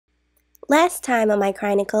Last time on my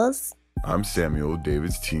Crynicles. I'm Samuel,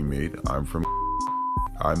 David's teammate.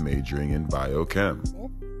 I'm majoring in biochem.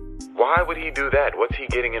 Why would he do that? What's he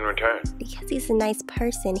getting in return? Because he's a nice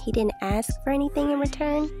person. He didn't ask for anything in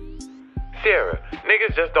return. Sierra,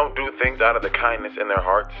 niggas just don't do things out of the kindness in their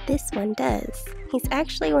hearts. This one does. He's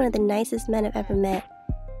actually one of the nicest men I've ever met.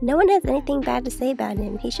 No one has anything bad to say about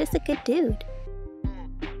him. He's just a good dude.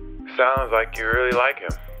 Sounds like you really like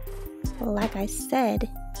him. Well, like I said,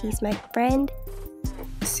 he's my friend.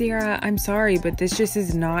 Sierra, I'm sorry, but this just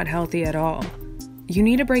is not healthy at all. You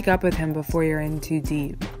need to break up with him before you're in too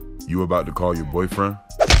deep. You about to call your boyfriend?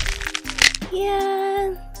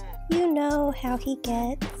 Yeah, you know how he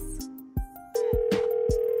gets.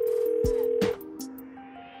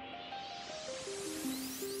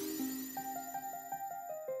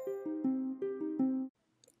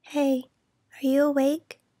 Hey, are you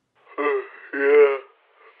awake? Yeah.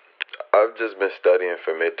 I've just been studying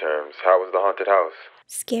for midterms. How was the haunted house?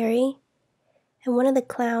 Scary. And one of the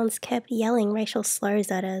clowns kept yelling racial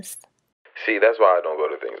slurs at us. See, that's why I don't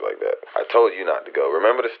go to things like that. I told you not to go.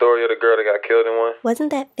 Remember the story of the girl that got killed in one?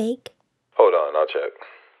 Wasn't that fake? Hold on, I'll check.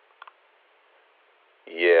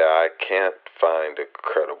 Yeah, I can't find a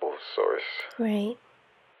credible source. Right.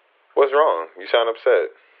 What's wrong? You sound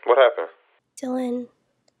upset. What happened? Dylan,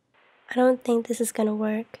 I don't think this is gonna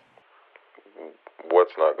work.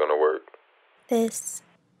 What's not gonna work? This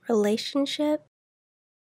relationship?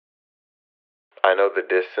 I know the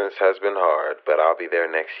distance has been hard, but I'll be there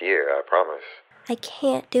next year, I promise. I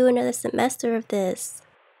can't do another semester of this.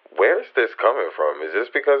 Where's this coming from? Is this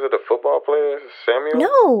because of the football players, Samuel?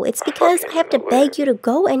 No, it's because I have to beg you to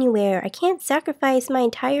go anywhere. I can't sacrifice my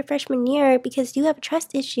entire freshman year because you have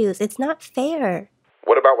trust issues. It's not fair.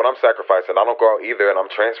 What about when I'm sacrificing? I don't go out either and I'm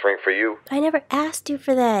transferring for you. I never asked you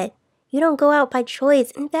for that. You don't go out by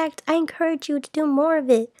choice. In fact, I encourage you to do more of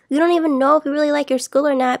it. You don't even know if you really like your school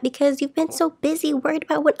or not because you've been so busy worried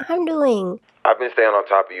about what I'm doing. I've been staying on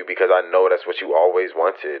top of you because I know that's what you always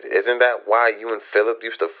wanted. Isn't that why you and Philip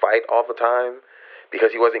used to fight all the time?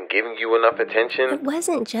 Because he wasn't giving you enough attention? It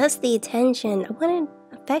wasn't just the attention. I wanted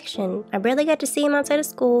affection. I barely got to see him outside of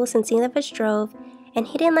school since he left us drove. And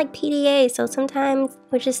he didn't like PDA, so sometimes it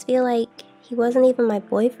would just feel like he wasn't even my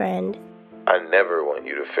boyfriend. I never want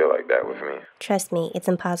you to feel like that with me. Trust me, it's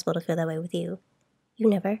impossible to feel that way with you. You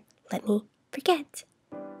never let me forget.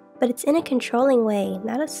 But it's in a controlling way,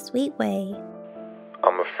 not a sweet way.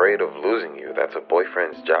 I'm afraid of losing you. That's a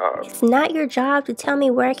boyfriend's job. It's not your job to tell me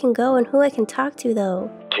where I can go and who I can talk to, though.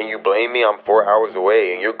 Can you blame me? I'm 4 hours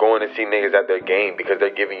away and you're going to see niggas at their game because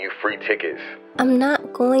they're giving you free tickets. I'm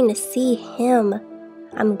not going to see him.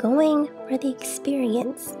 I'm going for the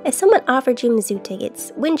experience. If someone offered you Mizzou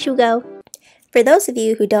tickets, wouldn't you go? For those of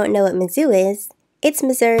you who don't know what Mizzou is, it's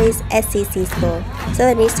Missouri's SCC school.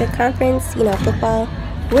 Southern Eastern Conference, you know, football.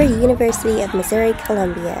 We're University of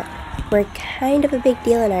Missouri-Columbia. We're kind of a big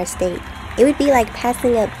deal in our state. It would be like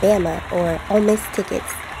passing up Bama or Ole Miss tickets.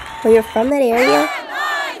 When you're from that area,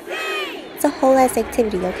 it's a whole ass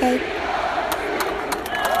activity, okay?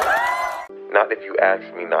 Not if you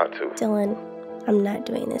ask me not to. Dylan, I'm not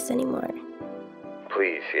doing this anymore.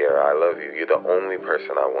 Please, Sierra, I love you. You're the only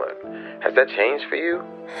person I want. Has that changed for you?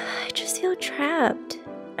 I just feel trapped.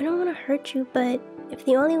 I don't want to hurt you, but if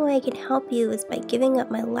the only way I can help you is by giving up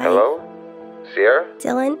my life... Hello? Sierra?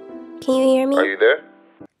 Dylan, can you hear me? Are you there?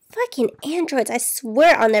 Fucking androids, I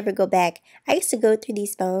swear I'll never go back. I used to go through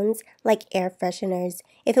these phones like air fresheners.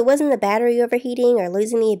 If it wasn't the battery overheating or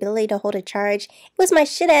losing the ability to hold a charge, it was my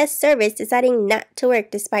shit-ass service deciding not to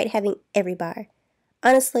work despite having every bar.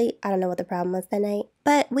 Honestly, I don't know what the problem was that night,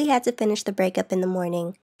 but we had to finish the breakup in the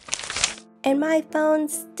morning. And my phone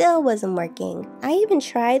still wasn't working. I even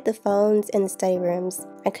tried the phones in the study rooms.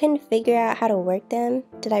 I couldn't figure out how to work them.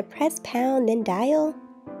 Did I press pound then dial?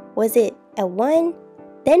 Was it a 1,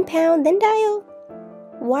 then pound, then dial?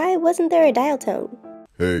 Why wasn't there a dial tone?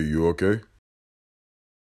 Hey, you okay?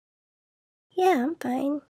 Yeah, I'm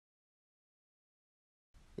fine.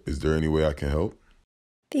 Is there any way I can help?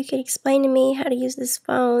 If you could explain to me how to use this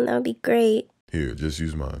phone, that would be great. Here, just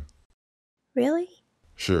use mine. Really?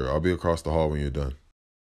 Sure, I'll be across the hall when you're done.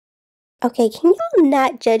 Okay, can y'all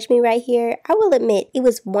not judge me right here? I will admit it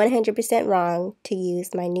was 100% wrong to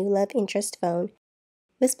use my new love interest phone. It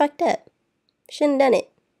was fucked up. Shouldn't have done it.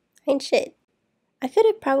 Ain't shit. I could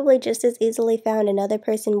have probably just as easily found another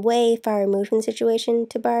person way far removed from the situation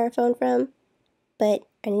to borrow a phone from. But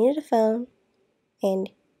I needed a phone, and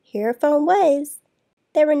here a phone was.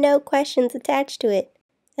 There were no questions attached to it.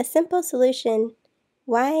 A simple solution.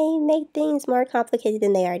 Why make things more complicated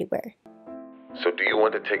than they already were? So do you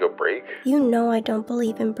want to take a break? You know I don't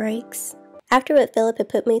believe in breaks. After what Philip had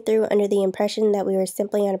put me through under the impression that we were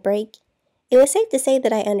simply on a break, it was safe to say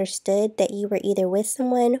that I understood that you were either with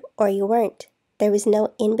someone or you weren't. There was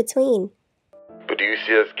no in-between. But do you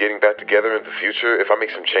see us getting back together in the future? If I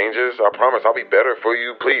make some changes, I promise I'll be better for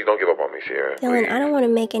you. Please don't give up on me, Sierra. Dylan, Please. I don't want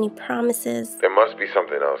to make any promises. There must be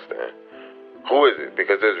something else then. Who is it?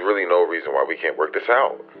 Because there's really no reason why we can't work this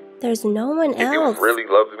out. There's no one else. If you really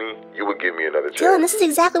loved me, you would give me another chance. Dylan, this is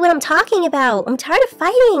exactly what I'm talking about. I'm tired of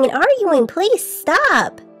fighting and arguing. Please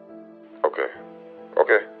stop. Okay.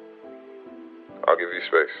 I'll give you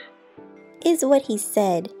space. Is what he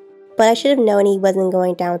said. But I should have known he wasn't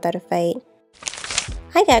going down without a fight.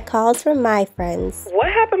 I got calls from my friends.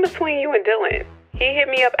 What happened between you and Dylan? He hit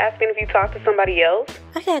me up asking if you talked to somebody else.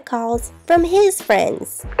 I got calls from his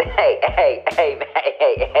friends. Hey,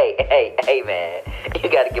 man. You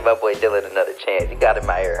gotta give my boy Dylan another chance. You got him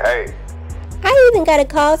out here hurt. I even got a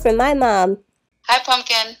call from my mom. Hi,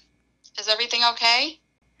 Pumpkin. Is everything okay?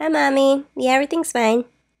 Hi, Mommy. Yeah, everything's fine.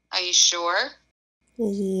 Are you sure?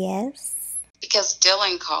 Yes. Because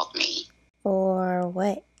Dylan called me. For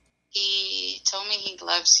what? He told me he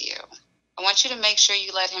loves you. I want you to make sure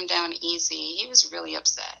you let him down easy. He was really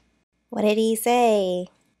upset. What did he say?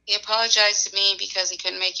 He apologized to me because he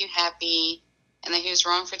couldn't make you happy and that he was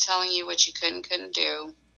wrong for telling you what you couldn't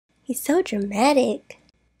do. He's so dramatic.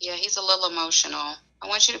 Yeah, he's a little emotional. I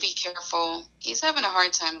want you to be careful. He's having a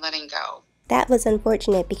hard time letting go. That was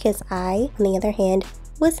unfortunate because I, on the other hand,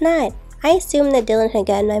 was not. I assumed that Dylan had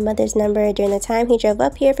gotten my mother's number during the time he drove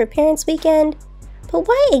up here for Parents' Weekend. But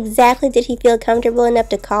why exactly did he feel comfortable enough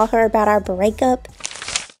to call her about our breakup?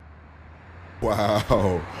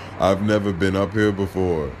 Wow, I've never been up here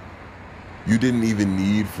before. You didn't even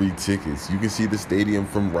need free tickets. You can see the stadium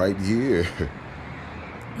from right here.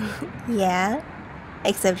 Yeah,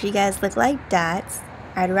 except you guys look like dots.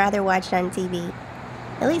 I'd rather watch it on TV.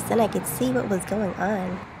 At least then I could see what was going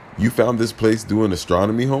on. You found this place doing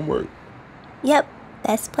astronomy homework? Yep,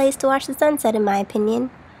 best place to watch the sunset in my opinion.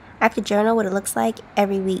 I have to journal what it looks like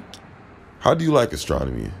every week. How do you like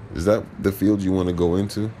astronomy? Is that the field you want to go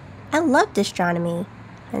into? I loved astronomy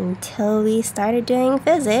until we started doing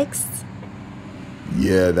physics.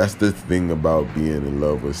 Yeah, that's the thing about being in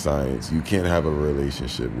love with science. You can't have a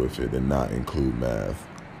relationship with it and not include math.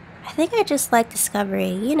 I think I just like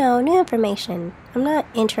discovery, new information. I'm not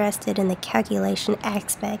interested in the calculation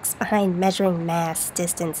aspects behind measuring mass,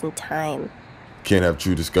 distance, and time. Can't have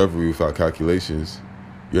true discovery without calculations.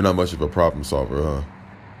 You're not much of a problem solver, huh?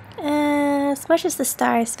 As much as the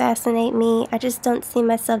stars fascinate me, I just don't see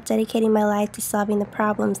myself dedicating my life to solving the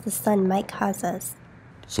problems the sun might cause us.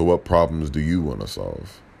 So what problems do you want to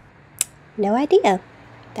solve? No idea.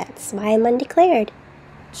 That's why I'm undeclared.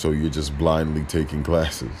 So you're just blindly taking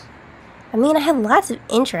classes? I mean, I have lots of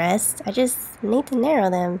interests. I just need to narrow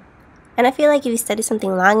them. And I feel like if you study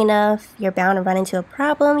something long enough, you're bound to run into a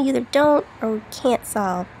problem you either don't or can't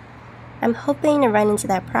solve. I'm hoping to run into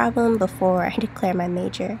that problem before I declare my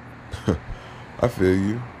major. I feel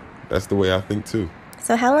you. That's the way I think too.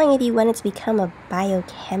 So how long have you wanted to become a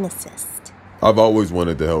biochemist? I've always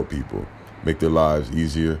wanted to help people, make their lives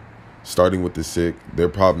easier. Starting with the sick, their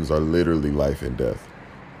problems are literally life and death.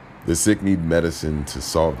 The sick need medicine to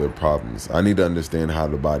solve their problems. I need to understand how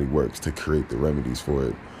the body works to create the remedies for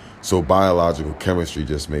it. So biological chemistry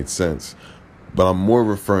just made sense. But I'm more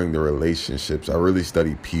referring to relationships. I really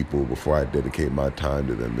study people before I dedicate my time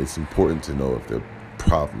to them. It's important to know if their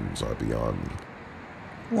problems are beyond me.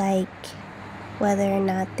 Like whether or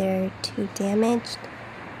not they're too damaged?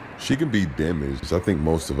 She can be damaged. I think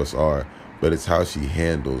most of us are. But it's how she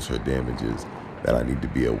handles her damages that I need to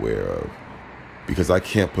be aware of. Because I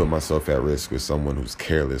can't put myself at risk with someone who's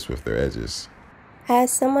careless with their edges.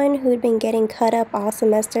 As someone who'd been getting cut up all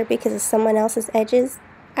semester because of someone else's edges,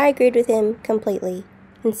 I agreed with him completely.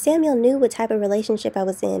 And Samuel knew what type of relationship I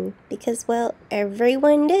was in, because, well,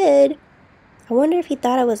 everyone did. I wonder if he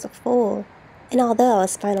thought I was a fool. And although I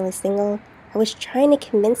was finally single, I was trying to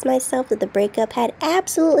convince myself that the breakup had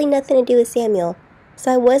absolutely nothing to do with Samuel,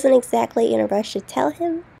 so I wasn't exactly in a rush to tell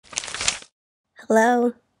him.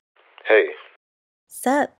 Hello? Hey.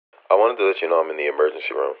 Sup? I wanted to let you know I'm in the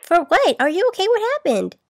emergency room. For what? Are you okay? What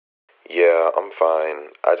happened? Yeah, I'm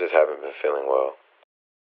fine. I just haven't been feeling well.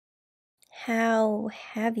 How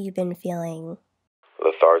have you been feeling?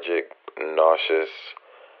 Lethargic, nauseous.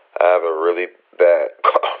 I have a really bad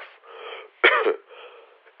cough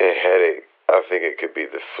and headache. I think it could be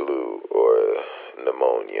the flu or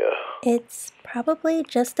pneumonia. It's probably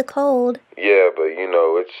just a cold. Yeah, but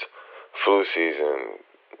it's flu season.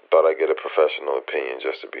 Thought I'd get a professional opinion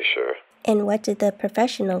just to be sure. And what did the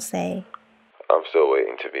professional say? I'm still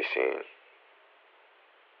waiting to be seen.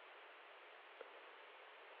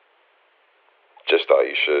 Just thought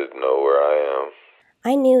you should know where I am.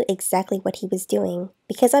 I knew exactly what he was doing,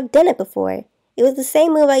 because I've done it before. It was the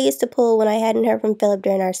same move I used to pull when I hadn't heard from Philip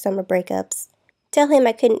during our summer breakups. Tell him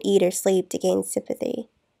I couldn't eat or sleep to gain sympathy.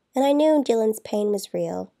 And I knew Dylan's pain was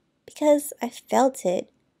real, because I felt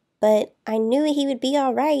it. But I knew he would be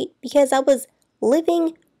alright, because I was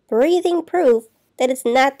living, breathing proof that it's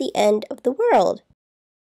not the end of the world.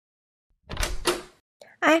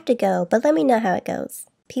 I have to go, but let me know how it goes.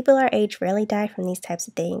 People our age rarely die from these types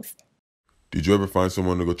of things. Did you ever find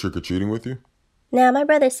someone to go trick-or-treating with you? Now, my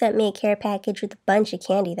brother sent me a care package with a bunch of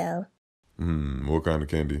candy, though. What kind of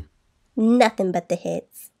candy? Nothing but the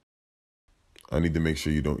hits. I need to make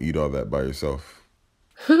sure you don't eat all that by yourself.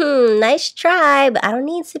 Nice try, but I don't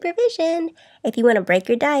need supervision. If you want to break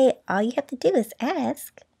your diet, all you have to do is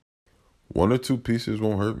ask. 1 or 2 pieces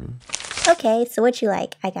won't hurt me. Okay, so what you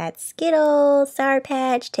like? I got Skittles, Sour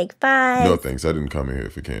Patch, Take 5. No thanks, I didn't come in here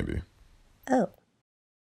for candy. Oh.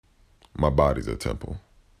 My body's a temple.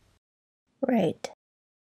 Right.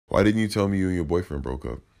 Why didn't you tell me you and your boyfriend broke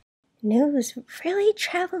up? News really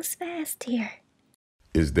travels fast here.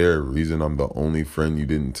 Is there a reason I'm the only friend you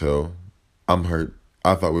didn't tell? I'm hurt.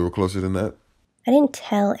 I thought we were closer than that. I didn't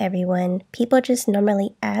tell everyone. People just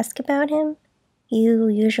normally ask about him. You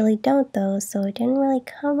usually don't, though, so it didn't really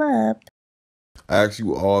come up. I ask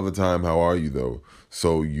you all the time, how are you, though?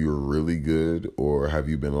 So you're really good, or have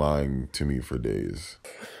you been lying to me for days?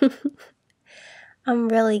 I'm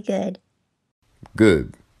really good.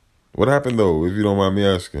 Good. What happened, though, if you don't mind me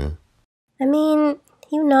asking? I mean,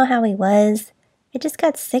 you know how he was. I just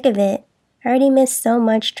got sick of it. I already missed so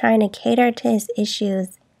much trying to cater to his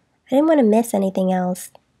issues. I didn't want to miss anything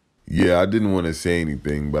else. Yeah, I didn't want to say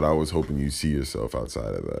anything, but I was hoping you'd see yourself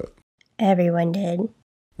outside of that. Everyone did.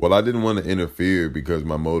 Well, I didn't want to interfere because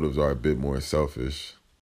my motives are a bit more selfish.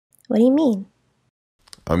 What do you mean?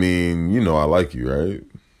 I mean, you know I like you, right?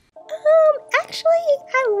 Actually,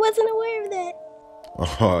 I wasn't aware of that.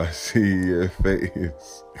 Oh, I see your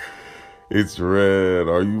face. It's red.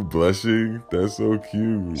 Are you blushing? That's so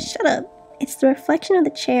cute. Shut up. It's the reflection of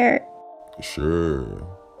the chair. Sure.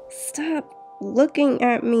 Stop looking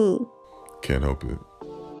at me. Can't help it.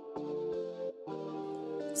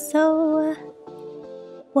 So,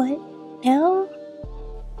 what now?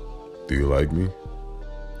 Do you like me?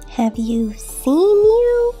 Have you seen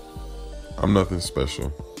you? I'm nothing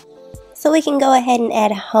special. So we can go ahead and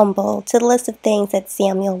add humble to the list of things that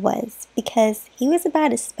Samuel was, because he was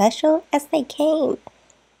about as special as they came.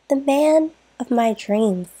 The man of my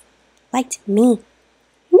dreams liked me.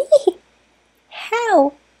 Me!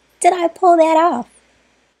 How did I pull that off?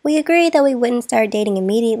 We agreed that we wouldn't start dating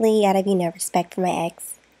immediately out of respect for my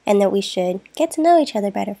ex, and that we should get to know each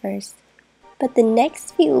other better first. But the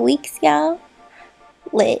next few weeks, y'all,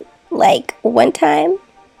 lit. Like, one time,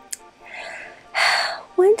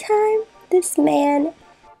 this man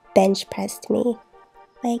bench pressed me.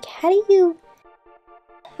 Like, how do you...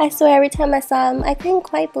 I swear every time I saw him, I couldn't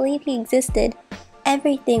quite believe he existed.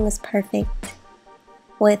 Everything was perfect.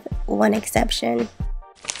 With one exception.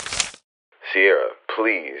 Sierra,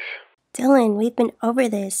 please. Dylan, we've been over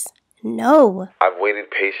this. No. I've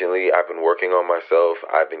waited patiently. I've been working on myself.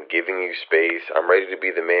 I've been giving you space. I'm ready to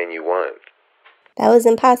be the man you want. That was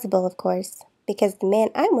impossible, of course, because the man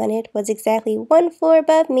I wanted was exactly 1 floor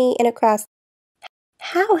above me and across.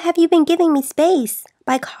 How have you been giving me space?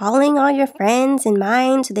 By calling all your friends and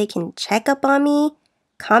mine so they can check up on me?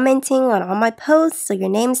 Commenting on all my posts so your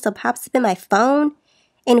name still pops up in my phone?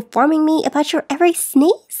 Informing me about your every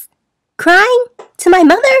sneeze? Crying to my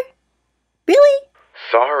mother? Really?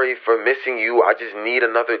 Sorry for missing you. I just need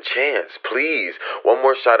another chance. Please. One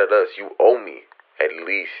more shot at us. You owe me at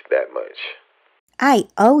least that much. I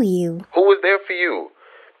owe you. Who was there for you?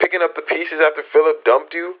 Picking up the pieces after Philip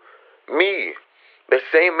dumped you? Me. The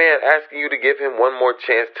same man asking you to give him one more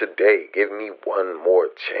chance today. Give me one more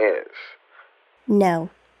chance.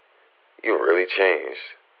 No. You really changed.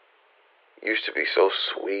 Used to be so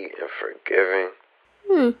sweet and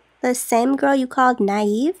forgiving. The same girl you called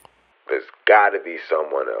naive? There's gotta be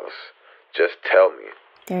someone else. Just tell me.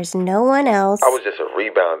 There's no one else. I was just a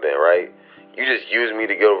rebound then, right? You just used me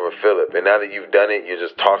to get over Philip, and now that you've done it, you're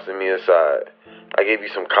just tossing me aside. I gave you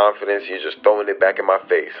some confidence, you're just throwing it back in my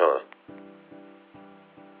face, huh?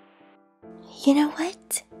 You know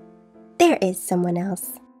what? There is someone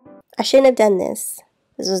else. I shouldn't have done this.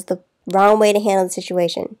 This was the wrong way to handle the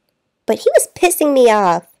situation. But he was pissing me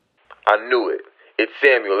off. I knew it. It's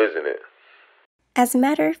Samuel, isn't it? As a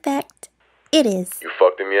matter of fact, it is. You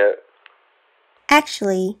fucked him yet?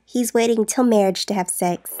 Actually, he's waiting till marriage to have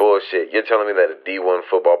sex. Bullshit. You're telling me that a D1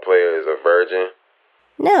 football player is a virgin?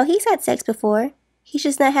 No, he's had sex before. He's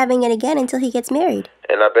just not having it again until he gets married.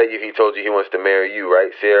 And I bet you he told you he wants to marry you,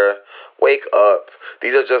 right, Sierra? Wake up.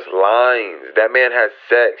 These are just lines. That man has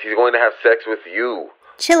sex. He's going to have sex with you.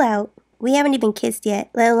 Chill out. We haven't even kissed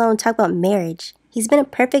yet, let alone talk about marriage. He's been a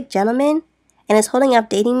perfect gentleman and is holding off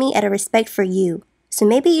dating me out of respect for you. So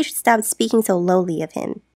maybe you should stop speaking so lowly of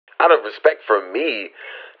him. Out of respect for me?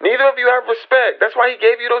 Neither of you have respect. That's why he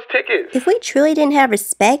gave you those tickets. If we truly didn't have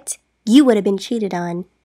respect, you would have been cheated on.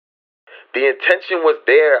 The intention was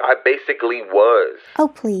there. I basically was. Oh,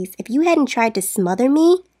 please. If you hadn't tried to smother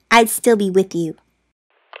me, I'd still be with you.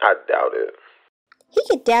 I doubt it. He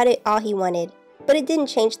could doubt it all he wanted, but it didn't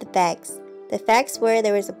change the facts. The facts were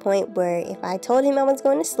there was a point where if I told him I was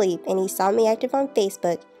going to sleep and he saw me active on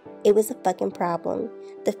Facebook, it was a fucking problem.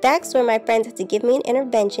 The facts were my friends had to give me an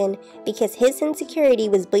intervention because his insecurity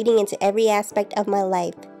was bleeding into every aspect of my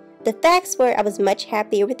life. The facts were I was much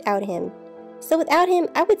happier without him. So without him,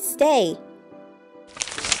 I would stay.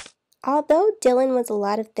 Although Dylan was a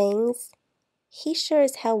lot of things, he sure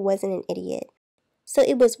as hell wasn't an idiot. So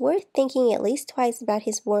it was worth thinking at least twice about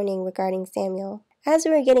his warning regarding Samuel. As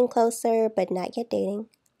we were getting closer, but not yet dating,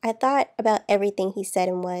 I thought about everything he said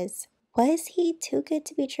and was. Was he too good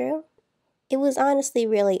to be true? It was honestly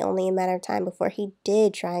really only a matter of time before he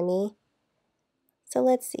did try me. So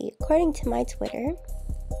let's see. According to my Twitter,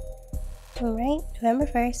 alright, November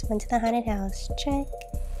 1st, went to the haunted house. Check.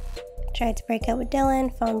 Tried to break up with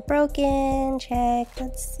Dylan. Phone broken. Check.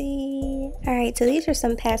 Let's see. Alright, so these are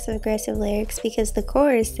some passive-aggressive lyrics because the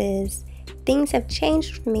chorus is, "Things have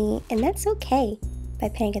changed for me, and that's okay," by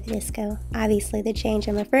Panic at the Disco. Obviously, the change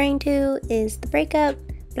I'm referring to is the breakup,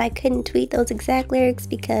 but I couldn't tweet those exact lyrics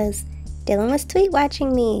because Dylan was tweet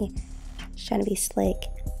watching me. Just trying to be slick.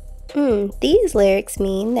 These lyrics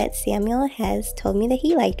mean that Samuel has told me that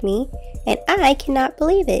he liked me, and I cannot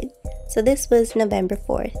believe it. So this was November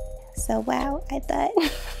 4th. So wow, I thought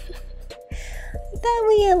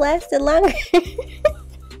we had lasted longer.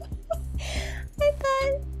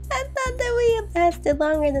 I thought that we had lasted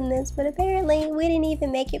longer than this, but apparently we didn't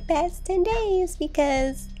even make it past 10 days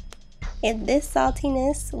because if this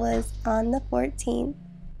saltiness was on the 14th,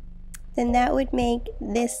 then that would make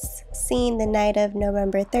this scene the night of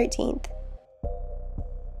November 13th.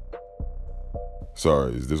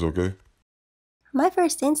 Sorry, is this okay? My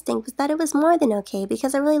first instinct was that it was more than okay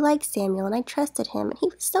because I really liked Samuel and I trusted him and he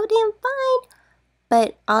was so damn fine.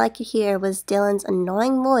 But all I could hear was Dylan's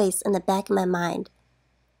annoying voice in the back of my mind.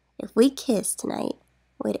 If we kissed tonight,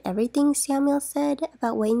 would everything Samuel said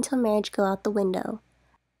about waiting till marriage go out the window?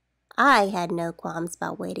 I had no qualms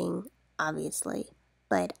about waiting, obviously,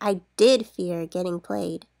 but I did fear getting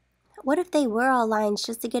played. What if they were all lines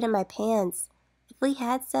just to get in my pants? If we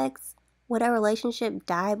had sex, would our relationship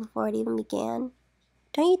die before it even began?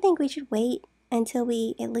 Don't you think we should wait until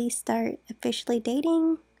we at least start officially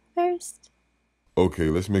dating first? Okay,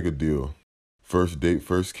 let's make a deal. First date,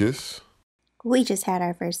 first kiss? We just had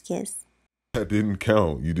our first kiss. That didn't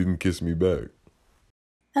count. You didn't kiss me back.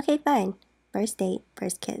 Okay, fine. First date,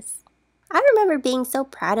 first kiss. I remember being so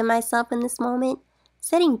proud of myself in this moment,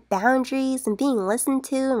 setting boundaries and being listened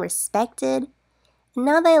to and respected. And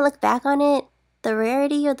now that I look back on it, the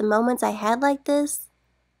rarity of the moments I had like this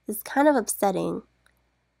is kind of upsetting.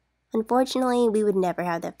 Unfortunately, we would never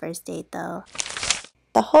have that first date though.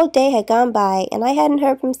 The whole day had gone by and I hadn't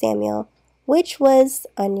heard from Samuel, which was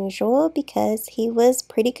unusual because he was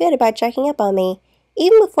pretty good about checking up on me,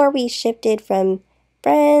 even before we shifted from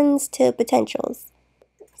friends to potentials.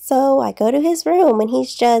 So I go to his room and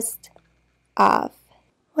he's just off.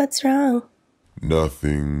 What's wrong?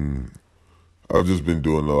 Nothing. I've just been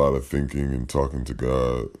doing a lot of thinking and talking to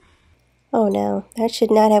God. Oh no, that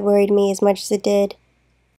should not have worried me as much as it did.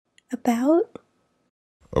 About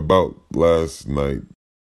last night.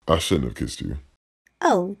 I shouldn't have kissed you.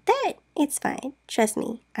 Oh, it's fine. Trust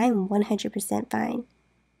me, I'm 100% fine.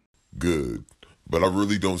 Good. But I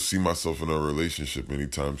really don't see myself in a relationship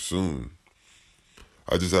anytime soon.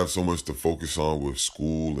 I just have so much to focus on with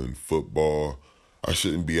school and football. I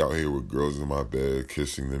shouldn't be out here with girls in my bed,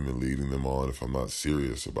 kissing them and leading them on if I'm not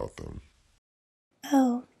serious about them.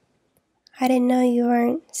 Oh, I didn't know you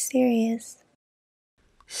weren't serious.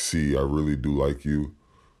 See, I really do like you,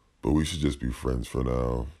 but we should just be friends for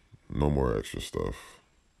now. No more extra stuff.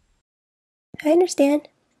 I understand.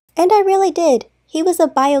 And I really did. He was a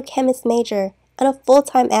biochemist major and a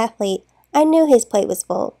full-time athlete. I knew his plate was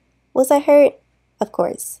full. Was I hurt? Of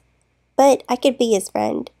course. But I could be his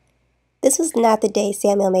friend. This was not the day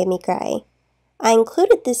Samuel made me cry. I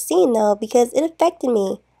included this scene though because it affected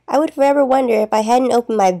me. I would forever wonder if I hadn't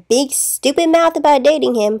opened my big stupid mouth about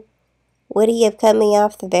dating him, would he have cut me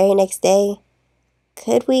off the very next day?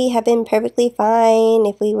 Could we have been perfectly fine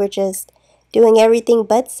if we were just doing everything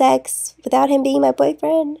but sex without him being my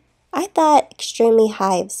boyfriend? I thought extremely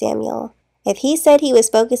high of Samuel. If he said he was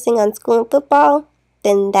focusing on school and football,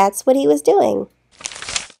 then that's what he was doing.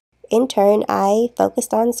 In turn, I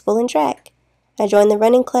focused on school and track. I joined the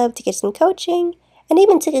running club to get some coaching, and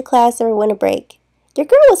even took a class over winter break. Your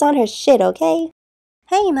girl was on her shit, okay?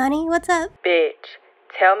 Hey, Money, what's up? Bitch,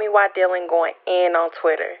 tell me why Dylan going in on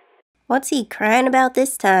Twitter. What's he crying about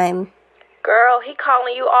this time? Girl, he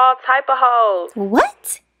calling you all type of hoes.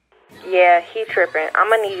 What? Yeah, he tripping.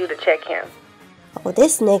 I'ma need you to check him. Oh,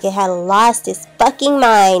 this nigga had lost his fucking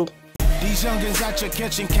mind. These youngins out here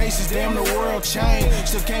catching cases, damn the world changed.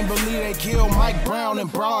 Still can't believe they killed Mike Brown in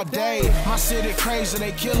broad day. My city crazy,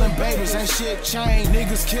 they killing babies, ain't shit changed.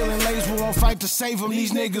 Niggas killing ladies, we won't fight to save them,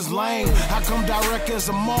 these niggas lame. I come direct as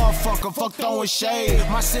a motherfucker, fuck throwing shade.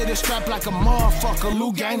 My city strapped like a motherfucker,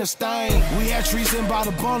 Lou gain a stain. We had trees in by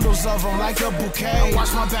the bundles of them like a bouquet. I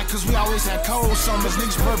watch my back cause we always had cold summers,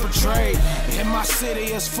 niggas perpetrate. In my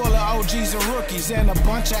city it's full of OGs and rookies and a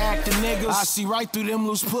bunch of acting niggas. I see right through them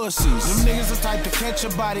loose pussies. Them niggas the type to catch a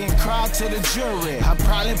body and cry to the jury. I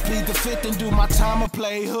probably plead the fifth and do my time or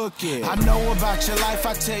play hooky. I know about your life,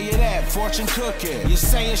 I tell you that, fortune cookie. You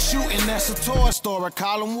say it's shooting, that's a toy story,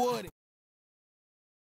 Colin Wood.